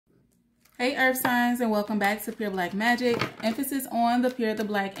Hey Earth signs, and welcome back to Pure Black Magic. Emphasis on the pure, the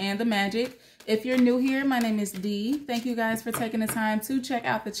black, and the magic. If you're new here, my name is Dee. Thank you guys for taking the time to check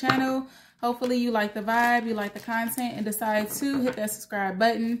out the channel. Hopefully you like the vibe, you like the content, and decide to hit that subscribe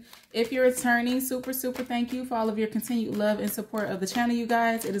button. If you're returning, super thank you for all of your continued love and support of the channel, you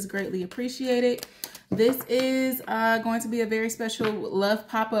guys. It is greatly appreciated. This is going to be a very special love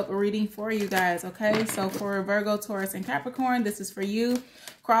pop-up reading for you guys, okay? So for Virgo, Taurus, and Capricorn, this is for you.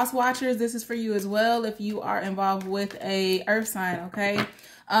 Cross watchers, this is for you as well if you are involved with a earth sign, okay?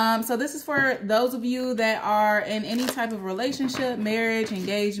 So this is for those of you that are in any type of relationship, marriage,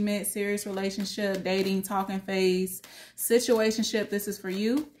 engagement, serious relationship, dating, talking phase, situationship. This is for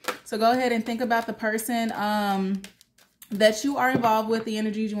you. So go ahead and think about the person that you are involved with, the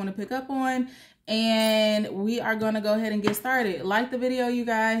energies you want to pick up on. And we are going to go ahead and get started. Like the video, you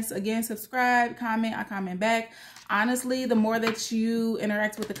guys. Again, subscribe, comment. I comment back. Honestly, the more that you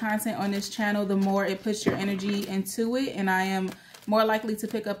interact with the content on this channel, the more it puts your energy into it. And I am more likely to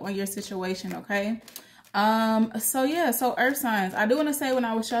pick up on your situation, okay? So earth signs. I do want to say, when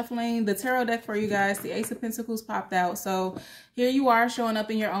I was shuffling the tarot deck for you guys, the Ace of Pentacles popped out. So here you are showing up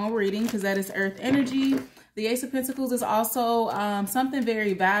in your own reading because that is earth energy. The Ace of Pentacles is also something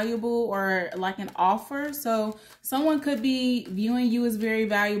very valuable, or like an offer. So someone could be viewing you as very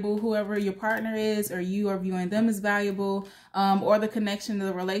valuable, whoever your partner is, or you are viewing them as valuable, or the connection to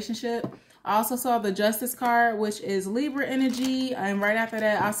the relationship. I also saw the Justice card, which is Libra energy. And right after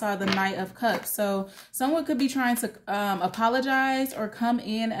that, I saw the Knight of Cups. So someone could be trying to apologize or come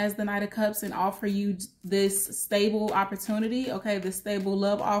in as the Knight of Cups and offer you this stable opportunity, okay? This stable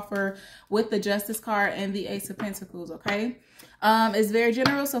love offer with the Justice card and the Ace of Pentacles, okay? It's very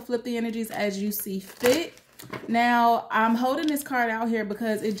general, so flip the energies as you see fit. Now, I'm holding this card out here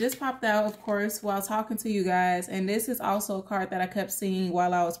because it just popped out, of course, while talking to you guys. And this is also a card that I kept seeing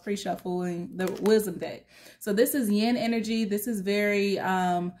while I was pre-shuffling the wisdom deck. So this is yin energy. This is very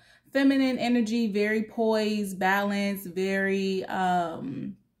feminine energy, very poised, balanced, very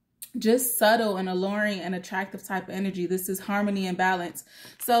just subtle and alluring and attractive type of energy. This is harmony and balance.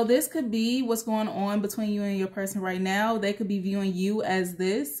 So this could be what's going on between you and your person right now. They could be viewing you as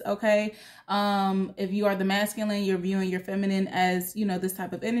this, okay? If you are the masculine, you're viewing your feminine as, you know, this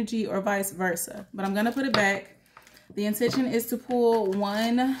type of energy, or vice versa. But I'm going to put it back. The intention is to pull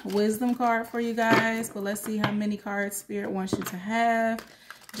one wisdom card for you guys, but let's see how many cards Spirit wants you to have,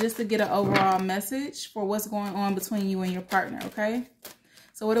 just to get an overall message for what's going on between you and your partner, okay?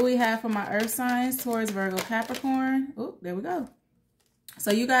 So what do we have for my earth signs? Taurus, Virgo, Capricorn. Oh, there we go. So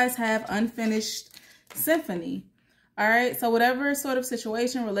you guys have unfinished symphony. All right. So whatever sort of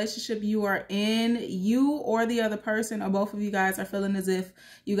situation, relationship you are in, you or the other person, or both of you guys, are feeling as if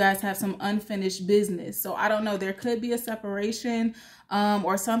you guys have some unfinished business. So I don't know. There could be a separation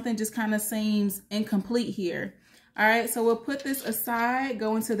or something just kind of seems incomplete here. All right, so we'll put this aside,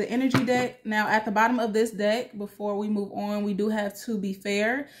 go into the energy deck. Now, at the bottom of this deck, before we move on, we do have To Be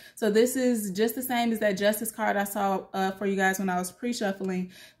Fair. So this is just the same as that Justice card I saw for you guys when I was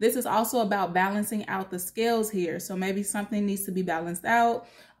pre-shuffling. This is also about balancing out the scales here. So maybe something needs to be balanced out.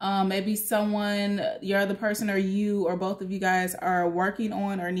 Maybe someone, your other person, or you, or both of you guys are working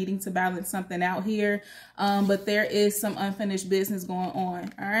on or needing to balance something out here. But there is some unfinished business going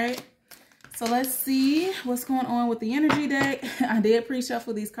on, all right? So let's see what's going on with the energy deck. I did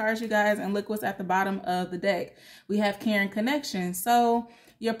pre-shuffle these cards, you guys, and look what's at the bottom of the deck. We have caring connection. So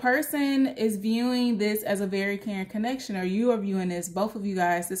your person is viewing this as a very caring connection, or you are viewing this, both of you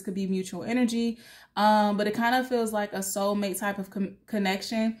guys. This could be mutual energy, but it kind of feels like a soulmate type of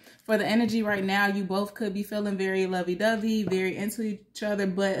connection. For the energy right now, you both could be feeling very lovey-dovey, very into each other.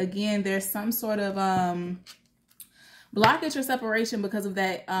 But again, there's some sort of blockage or separation because of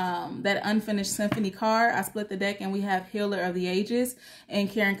that that unfinished symphony card. I split the deck and we have Healer of the Ages and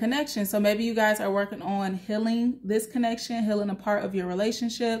Caring Connection. So maybe you guys are working on healing this connection, healing a part of your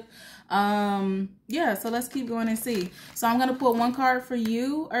relationship. Yeah, so let's keep going and see. So I'm going to pull one card for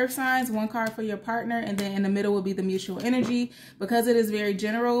you, earth signs, one card for your partner, and then in the middle will be the mutual energy. Because it is very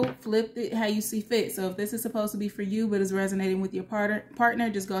general, flip it how you see fit. So if this is supposed to be for you but is resonating with your partner,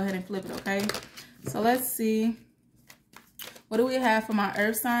 just go ahead and flip it, okay? So let's see. What do we have for my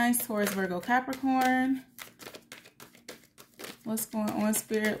earth signs? Taurus, Virgo, Capricorn. What's going on,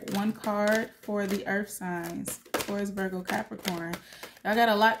 Spirit? One card for the earth signs. Taurus, Virgo, Capricorn. Y'all got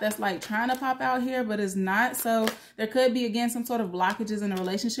a lot that's like trying to pop out here, but it's not. So there could be, again, some sort of blockages in the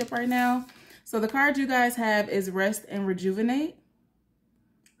relationship right now. So the card you guys have is Rest and Rejuvenate.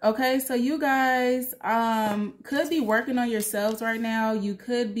 Okay, so you guys could be working on yourselves right now. You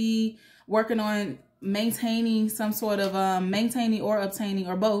could be working on maintaining some sort of maintaining or obtaining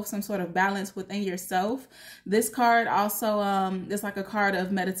or both some sort of balance within yourself. This card also is like a card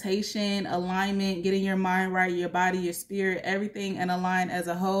of meditation, alignment, getting your mind right, your body, your spirit, everything in a line as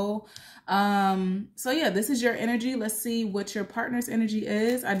a whole. So yeah, this is your energy. Let's see what your partner's energy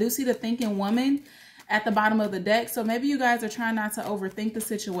is. I do see the thinking woman at the bottom of the deck. So maybe you guys are trying not to overthink the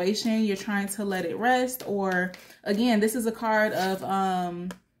situation. You're trying to let it rest, or again, this is a card of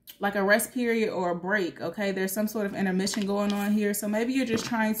like a rest period or a break. Okay, there's some sort of intermission going on here. So maybe you're just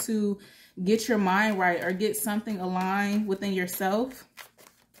trying to get your mind right or get something aligned within yourself.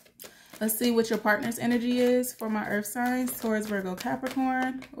 Let's see what your partner's energy is for my earth signs: Taurus, Virgo,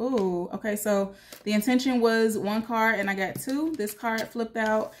 Capricorn. Ooh, okay, so the intention was one card and I got two. This card flipped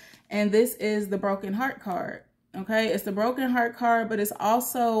out, and this is the broken heart card. Okay, it's the broken heart card, but it's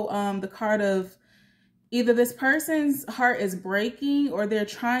also the card of either this person's heart is breaking or they're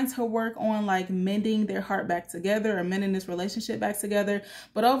trying to work on like mending their heart back together or mending this relationship back together.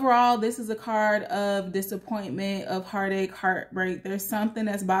 But overall, this is a card of disappointment, of heartache, heartbreak. There's something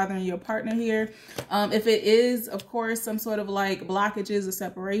that's bothering your partner here. If it is, of course, some sort of like blockages or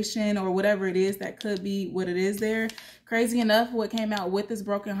separation or whatever it is, that could be what it is there. Crazy enough, what came out with this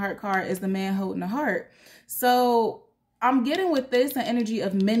broken heart card is the man holding the heart. So I'm getting with this an energy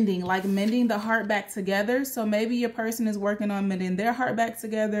of mending, like mending the heart back together. So maybe your person is working on mending their heart back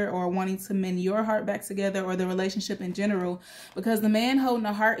together, or wanting to mend your heart back together, or the relationship in general. Because the man holding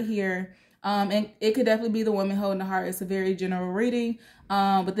the heart here, and it could definitely be the woman holding the heart. It's a very general reading.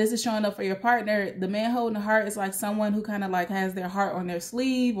 But this is showing up for your partner. The man holding the heart is like someone who kind of like has their heart on their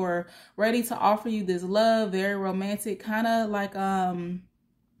sleeve or ready to offer you this love, very romantic, kind of like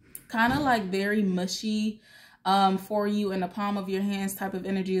very mushy, for you in the palm of your hands type of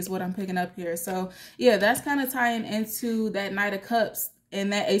energy is what I'm picking up here. So yeah, that's kind of tying into that Knight of Cups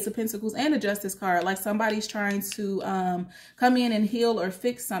and that Ace of Pentacles and the Justice card. Like somebody's trying to come in and heal or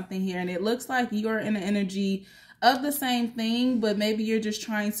fix something here, and it looks like you're in the energy of the same thing, but maybe you're just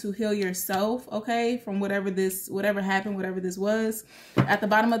trying to heal yourself, okay, from whatever happened, whatever this was. At the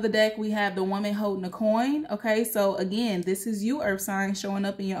bottom of the deck, we have the woman holding a coin, okay? So again, this is you, earth sign, showing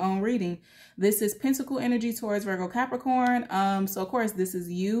up in your own reading. This is Pentacle energy, Taurus, Virgo, Capricorn. So of course, this is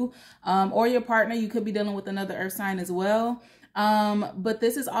you or your partner. You could be dealing with another earth sign as well. But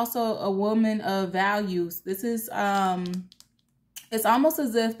this is also a woman of values. This is, it's almost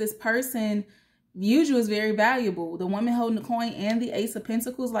as if this person views you as very valuable. The woman holding the coin and the Ace of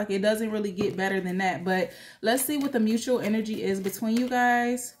Pentacles, like it doesn't really get better than that. But let's see what the mutual energy is between you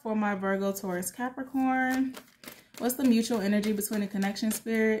guys for my Virgo, Taurus, Capricorn. What's the mutual energy between the connection,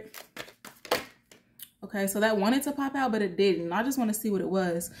 spirit? Okay, so that wanted to pop out, but it didn't. I just want to see what it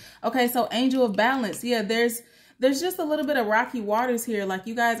was. Okay, so Angel of Balance. Yeah, there's just a little bit of rocky waters here. Like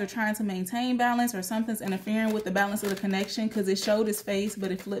you guys are trying to maintain balance, or something's interfering with the balance of the connection, because it showed his face,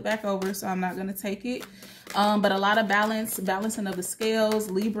 but it flipped back over, so I'm not going to take it. But a lot of balancing of the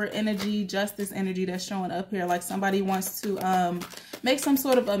scales, Libra energy, Justice energy that's showing up here. Like somebody wants to make some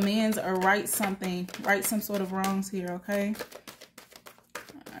sort of amends or right some sort of wrongs here, okay?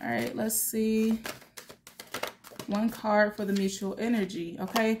 All right, let's see. One card for the mutual energy,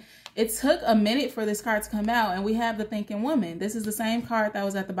 okay? It took a minute for this card to come out, and we have the Thinking Woman. This is the same card that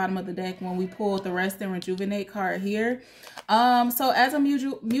was at the bottom of the deck when we pulled the Rest and Rejuvenate card here. So as a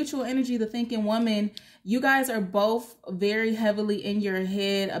mutual energy, the Thinking Woman, you guys are both very heavily in your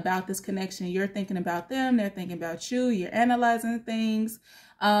head about this connection. You're thinking about them, they're thinking about you, you're analyzing things.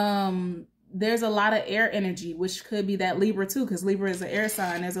 There's a lot of air energy, which could be that Libra too, because Libra is an air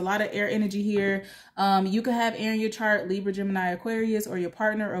sign. There's a lot of air energy here. You could have air in your chart, Libra, Gemini, Aquarius, or your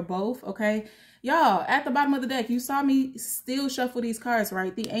partner, or both, okay? Y'all, at the bottom of the deck, you saw me still shuffle these cards,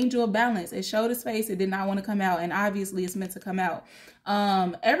 right? The Angel of Balance, it showed its face. It did not want to come out, and obviously it's meant to come out.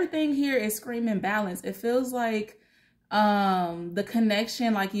 Everything here is screaming balance. It feels like the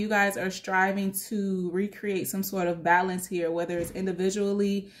connection, like you guys are striving to recreate some sort of balance here, whether it's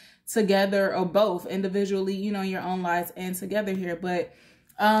individually, together, or both, individually, you know, in your own lives, and together here. But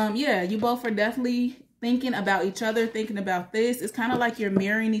yeah, you both are definitely thinking about each other, thinking about this. It's kind of like you're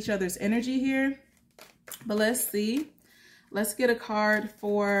mirroring each other's energy here. But let's see. Let's get a card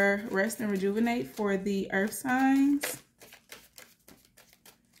for Rest and Rejuvenate for the earth signs.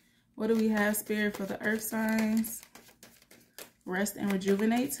 What do we have, spirit, for the earth signs? Rest and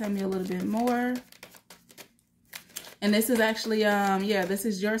Rejuvenate. Tell me a little bit more. And this is actually, yeah, this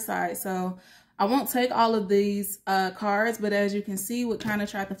is your side. So I won't take all of these cards, but as you can see, what kind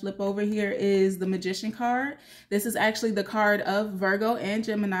of tried to flip over here is the Magician card. This is actually the card of Virgo and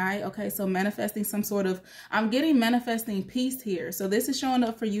Gemini. Okay, so manifesting some sort of, I'm getting manifesting peace here. So this is showing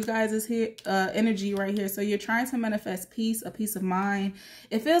up for you guys' here, energy right here. So you're trying to manifest peace, a peace of mind.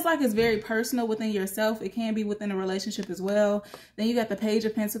 It feels like it's very personal within yourself. It can be within a relationship as well. Then you got the Page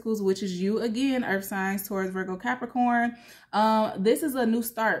of Pentacles, which is you again, Earth signs, Taurus, Virgo, Capricorn. This is a new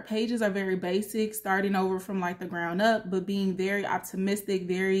start. Pages are very basic, starting over from like the ground up, but being very optimistic,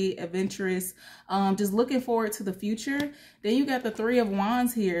 very adventurous, just looking forward to the future. Then you got the Three of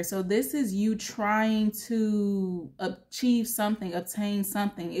Wands here. So this is you trying to achieve something, obtain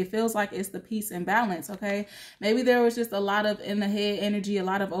something. It feels like it's the peace and balance, okay? Maybe there was just a lot of in the head energy, a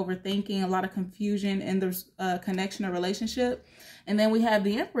lot of overthinking, a lot of confusion in the connection or relationship. And then we have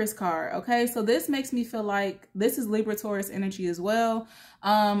the Empress card, okay? So this makes me feel like this is Libra Taurus energy as well.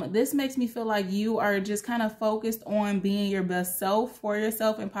 This makes me feel like you are just kind of focused on being your best self for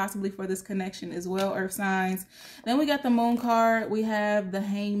yourself and possibly for this connection as well, Earth signs. Then we got the Moon card, we have the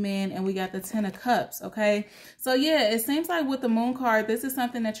Hangman, and we got the Ten of Cups, okay? So yeah, it seems like with the Moon card, this is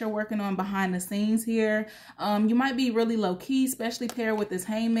something that you're working on behind the scenes here. You might be really low-key, especially paired with this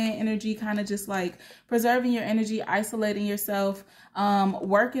Hangman energy, kind of just like preserving your energy, isolating yourself,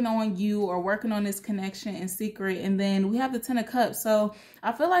 working on you or working on this connection in secret. And then we have the Ten of Cups. So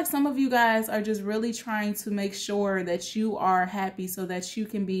I feel like some of you guys are just really trying to make sure that you are happy so that you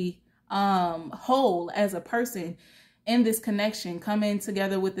can be whole as a person in this connection, coming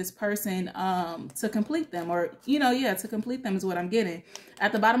together with this person to complete them, or, you know, yeah, to complete them is what I'm getting.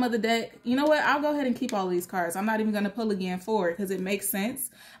 At the bottom of the deck, you know what? I'll go ahead and keep all these cards. I'm not even going to pull again forward because it makes sense.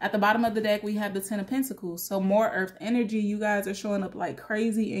 At the bottom of the deck, we have the Ten of Pentacles. So more Earth energy. You guys are showing up like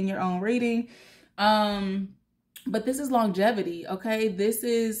crazy in your own reading. But this is longevity, okay? This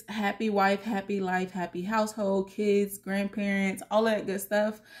is happy wife, happy life, happy household, kids, grandparents, all that good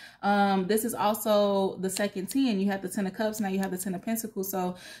stuff. This is also the second 10. You have the Ten of Cups, now you have the Ten of Pentacles.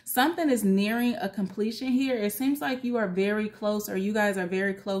 So something is nearing a completion here. It seems like you are very close, or you guys are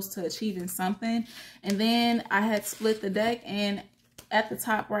very close to achieving something. And then I had split the deck, and at the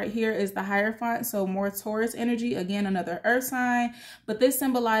top right here is the Hierophant, so more Taurus energy, again another earth sign, but this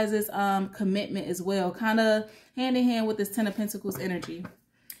symbolizes commitment as well, kind of hand in hand with this Ten of Pentacles energy.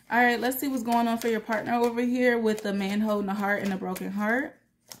 All right, let's see what's going on for your partner over here with the man holding a heart and a broken heart.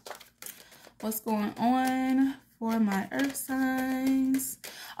 What's going on for my earth signs?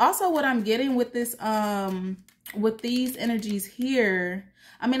 Also, what I'm getting with this with these energies here,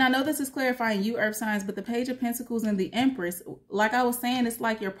 I mean, I know this is clarifying you earth signs, but the Page of Pentacles and the Empress, like I was saying, it's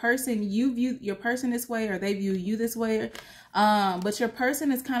like your person, you view your person this way, or they view you this way. But your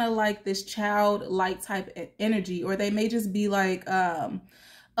person is kind of like this childlike type energy, or they may just be like a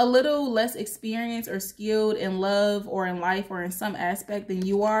little less experienced or skilled in love or in life or in some aspect than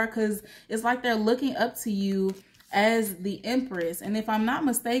you are, because it's like they're looking up to you as the Empress. And if I'm not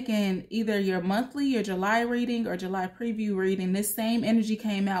mistaken, either your monthly, your July reading or July preview reading, this same energy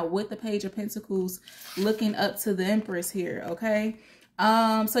came out with the Page of Pentacles looking up to the Empress here, okay?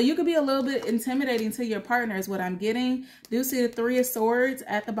 So you could be a little bit intimidating to your partner is what I'm getting. Do see the Three of Swords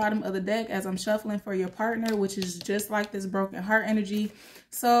at the bottom of the deck as I'm shuffling for your partner, which is just like this broken heart energy.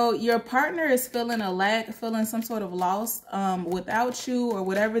 So your partner is feeling a lack, feeling some sort of loss without you, or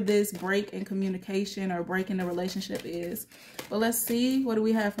whatever this break in communication or break in the relationship is. But let's see, what do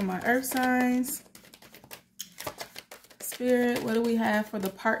we have for my earth signs? Spirit, what do we have for the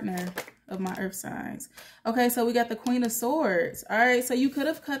partner of my earth signs? Okay, so we got the Queen of Swords. All right, so you could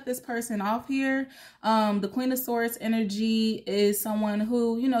have cut this person off here. The Queen of Swords energy is someone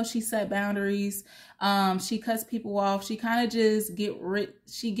who, you know, she set boundaries. She cuts people off. She kind of just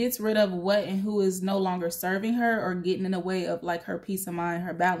gets rid of what and who is no longer serving her or getting in the way of like her peace of mind,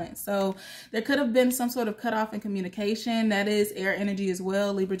 her balance. So there could have been some sort of cutoff in communication. That is air energy as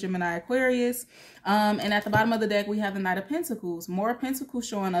well, Libra, Gemini, Aquarius. And at the bottom of the deck, we have the Knight of Pentacles. More Pentacles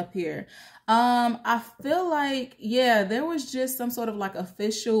showing up here. I feel like, yeah, there was just some sort of like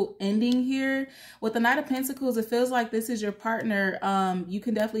official ending here. With the Knight of Pentacles, it feels like this is your partner. You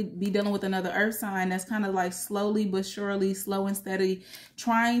can definitely be dealing with another earth sign that's kind of like slowly but surely, slow and steady,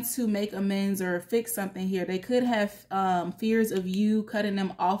 trying to make amends or fix something here. They could have fears of you cutting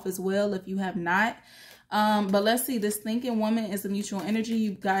them off as well if you have not. But let's see, this thinking woman is a mutual energy.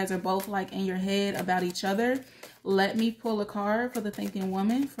 You guys are both like in your head about each other. Let me pull a card for the thinking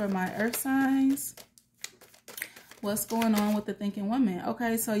woman for my earth signs. What's going on with the thinking woman?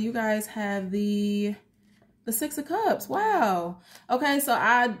 Okay, so you guys have the Six of Cups. Wow. Okay, so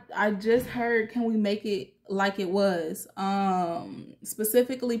I just heard, can we make it Like It Was.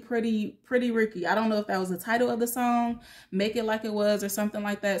 Specifically Pretty Ricky. I don't know if that was the title of the song, Make It Like It Was or something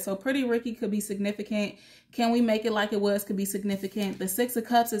like that. So Pretty Ricky could be significant. Can We Make It Like It Was could be significant. The Six of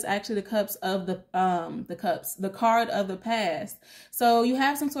Cups is actually the cups of the card of the past. So you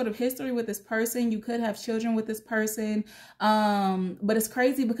have some sort of history with this person. You could have children with this person. But it's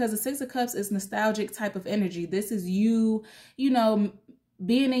crazy because the Six of Cups is nostalgic type of energy. This is you know,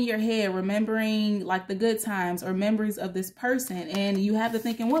 being in your head, remembering like the good times or memories of this person. And you have the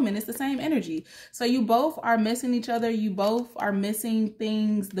thinking woman. It's the same energy. So you both are missing each other. You both are missing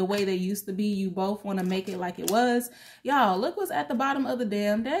things the way they used to be. You both want to make it like it was. Y'all, look what's at the bottom of the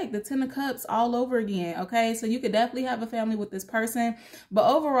damn deck. The Ten of Cups all over again. Okay, so you could definitely have a family with this person.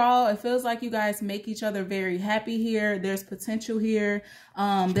 But overall, it feels like you guys make each other very happy here. There's potential here.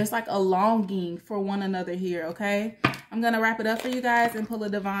 There's like a longing for one another here. Okay, I'm going to wrap it up for you guys and pull a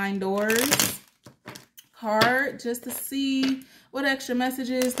Divine Doors card just to see what extra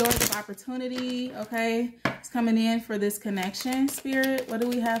messages, doors of opportunity, okay, it's coming in for this connection, Spirit. What do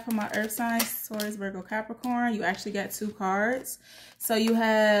we have for my earth signs? Taurus, Virgo, Capricorn. You actually got 2 cards. So you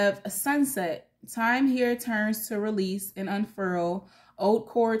have a sunset. Time here turns to release and unfurl. Old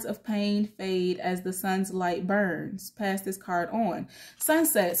cords of pain fade as the sun's light burns. Pass this card on.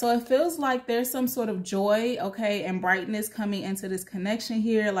 Sunset. So it feels like there's some sort of joy, okay, and brightness coming into this connection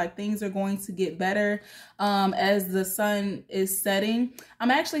here. Like things are going to get better as the sun is setting. I'm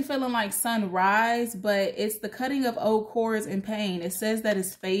actually feeling like sunrise, but it's the cutting of old cords and pain. It says that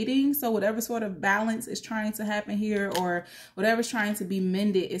it's fading. So whatever sort of balance is trying to happen here or whatever's trying to be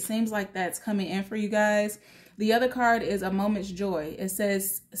mended, it seems like that's coming in for you guys. The other card is A Moment's Joy. It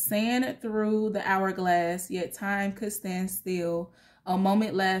says, sand through the hourglass, yet time could stand still. A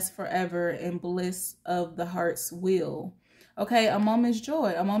moment lasts forever in bliss of the heart's will. Okay, a moment's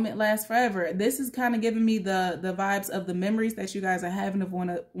joy. A moment lasts forever. This is kind of giving me the vibes of the memories that you guys are having of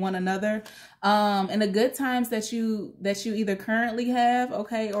one another. And the good times that you either currently have,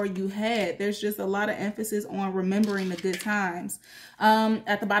 okay, or you had. There's just a lot of emphasis on remembering the good times.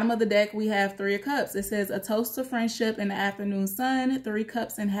 At the bottom of the deck, we have 3 of Cups. It says, a toast to friendship in the afternoon sun. 3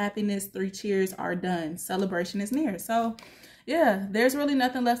 cups and happiness. 3 cheers are done. Celebration is near. So yeah, there's really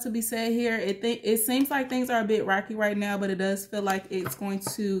nothing left to be said here. It seems like things are a bit rocky right now, but it does feel like it's going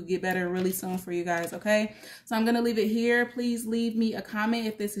to get better really soon for you guys, okay? So I'm going to leave it here. Please leave me a comment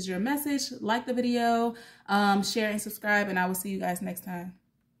if this is your message. Like the video, share and subscribe, and I will see you guys next time.